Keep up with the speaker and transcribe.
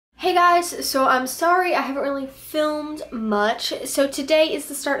Hey guys, so I'm sorry I haven't really filmed much. So today is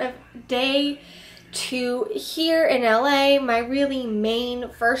the start of day 2 here in LA, my really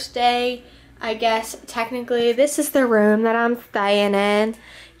main first day, I guess technically. This is the room that I'm staying in.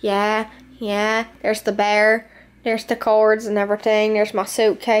 Yeah, there's the bear, there's the cords and everything, there's my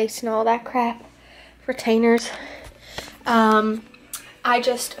suitcase and all that crap, retainers. I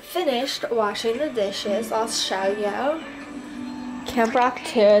just finished washing the dishes. I'll show you. Camp Rock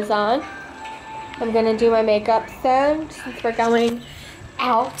 2 is on. I'm gonna do my makeup soon since we're going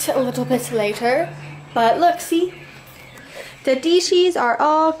out a little bit later. But look, see? The dishes are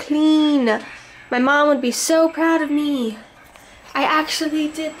all clean. My mom would be so proud of me. I actually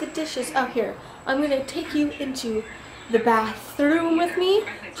did the dishes. Oh, here. I'm gonna take you into the bathroom with me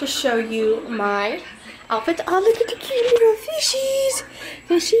to show you my outfit. Oh, look at the cute little fishies.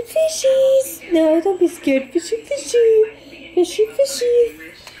 Fishy fishies. No, don't be scared. Fishy fishy. Fishy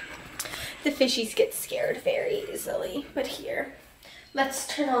fishy. The fishies get scared very easily. But here, let's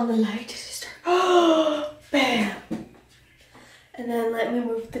turn on the light to start. Oh, bam. And then let me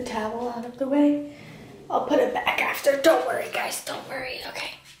move the towel out of the way. I'll put it back after. Don't worry, guys. Don't worry.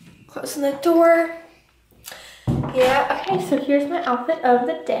 Okay. Closing the door. Yeah, okay, so here's my outfit of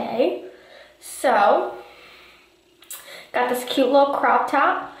the day. So, got this cute little crop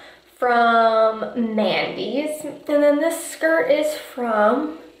top from Mandy's. And then this skirt is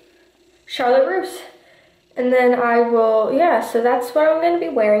from Charlotte Russe. And then I will, yeah, so that's what I'm going to be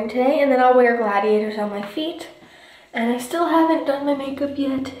wearing today. And then I'll wear gladiators on my feet. And I still haven't done my makeup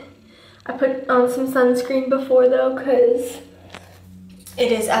yet. I put on some sunscreen before though, because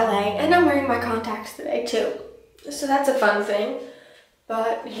it is LA. And I'm wearing my contacts today too. So that's a fun thing.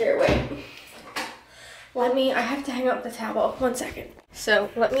 But here, wait. I have to hang up the towel. 1 second. So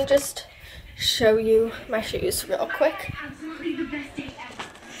let me just show you my shoes real quick.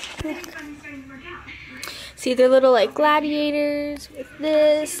 See, they're little like gladiators with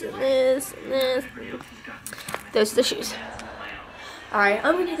this and this and this. Those are the shoes. Alright,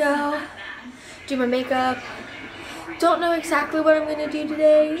 I'm gonna go do my makeup. Don't know exactly what I'm gonna do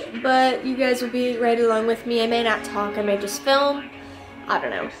today, but you guys will be right along with me. I may not talk, I may just film. I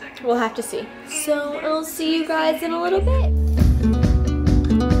don't know. We'll have to see. So I'll see you guys in a little bit.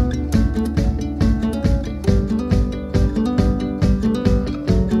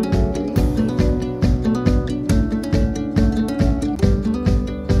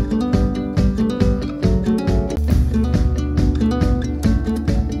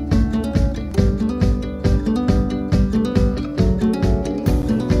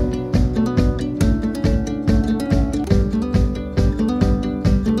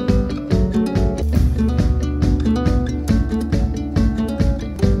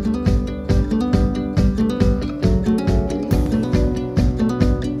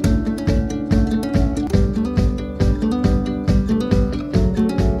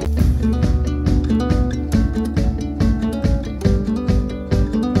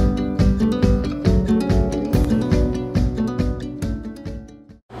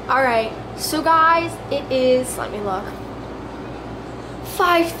 Alright, so guys, it is, let me look,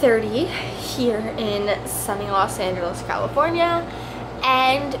 5:30 here in sunny Los Angeles, California,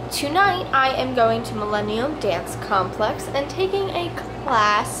 and tonight I am going to Millennium Dance Complex and taking a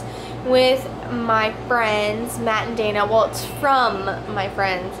class with my friends Matt and Dana. Well, it's from my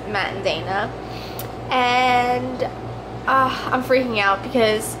friends Matt and Dana, and I'm freaking out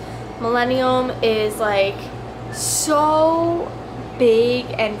because Millennium is like so big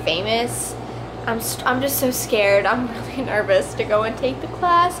and famous. I'm just so scared. I'm really nervous to go and take the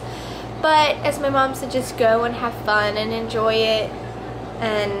class, but as my mom said, just go and have fun and enjoy it.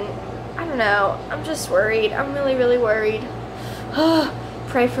 And I don't know, I'm just worried. I'm really worried.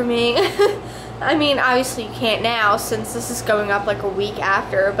 Pray for me. I mean, obviously you can't now since this is going up like a week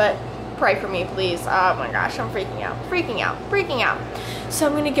after, but pray for me, please. Oh my gosh, I'm freaking out. So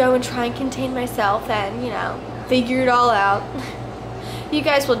I'm gonna go and try and contain myself and, you know, figure it all out. You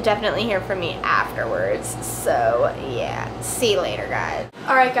guys will definitely hear from me afterwards. So yeah, see you later, guys.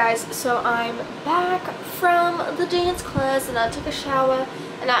 Alright guys, so I'm back from the dance class and I took a shower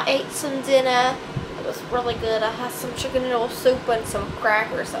and I ate some dinner. It was really good. I had some chicken noodle soup and some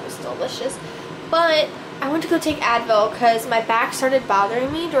crackers. That was delicious. But I went to go take Advil because my back started bothering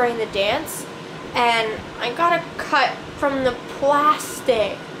me during the dance and I got a cut from the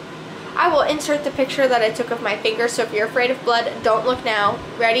plastic. I will insert the picture that I took of my finger, so if you're afraid of blood, don't look now.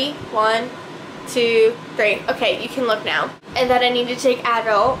 Ready? 1, 2, 3. Okay, you can look now. And that I need to take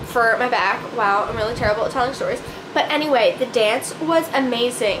Advil for my back. Wow, I'm really terrible at telling stories. But anyway, the dance was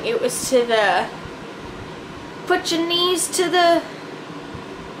amazing. It was to the... Put your knees to the...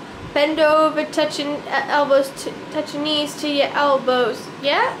 Bend over, touching elbows, touching knees to your elbows.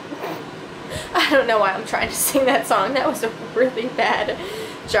 Yeah? I don't know why I'm trying to sing that song. That was a really bad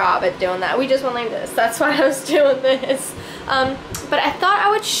job at doing that. We just went like this. That's why I was doing this. But I thought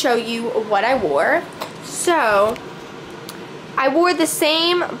I would show you what I wore. So, I wore the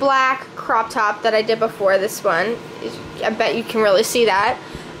same black crop top that I did before this one. I bet you can really see that.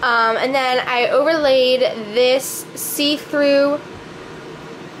 And then I overlaid this see-through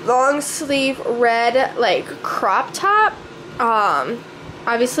long sleeve red like crop top.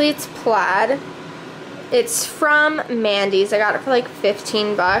 Obviously it's plaid. It's from Mandy's. I got it for like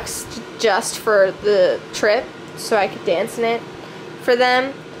 15 bucks just for the trip so I could dance in it for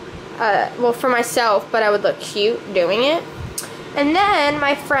them. Well, for myself, but I would look cute doing it. And then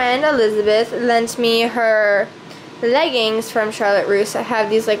my friend Elizabeth lent me her leggings from Charlotte Russe. I have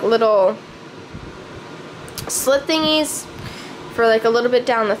these like little slip thingies for like a little bit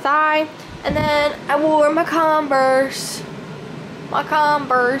down the thigh. And then I wore my Converse.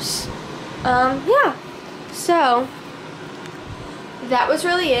 Yeah. So that was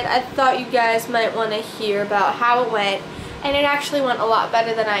really it. I thought you guys might want to hear about how it went. And it actually went a lot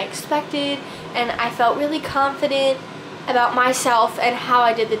better than I expected. And I felt really confident about myself and how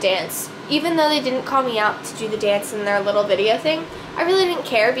I did the dance. Even though they didn't call me out to do the dance in their little video thing, I really didn't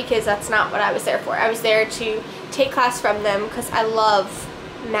care because that's not what I was there for. I was there to take class from them because I love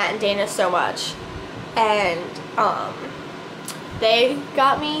Matt and Dana so much. And they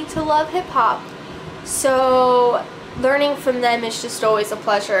got me to love hip-hop. So learning from them is just always a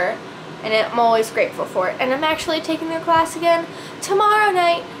pleasure. And I'm always grateful for it. And I'm actually taking their class again tomorrow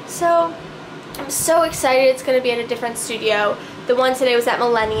night. So I'm so excited. It's going to be at a different studio. The one today was at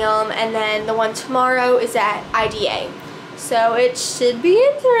Millennium, and then the one tomorrow is at IDA. So it should be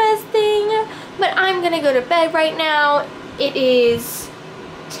interesting. But I'm going to go to bed right now. It is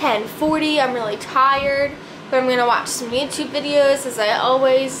 10:40. I'm really tired. But I'm going to watch some YouTube videos as I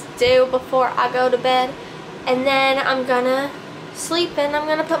always do before I go to bed. And then I'm going to sleep and I'm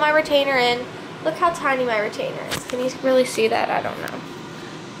going to put my retainer in. Look how tiny my retainer is. Can you really see that? I don't know.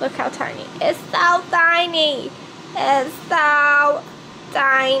 Look how tiny. It's so tiny. It's so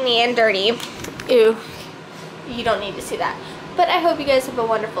tiny and dirty. Ew. You don't need to see that. But I hope you guys have a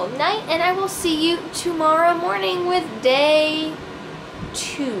wonderful night, and I will see you tomorrow morning with day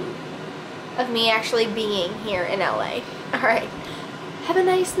 2 of me actually being here in LA. Alright. Have a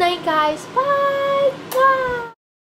nice night, guys. Bye. Bye.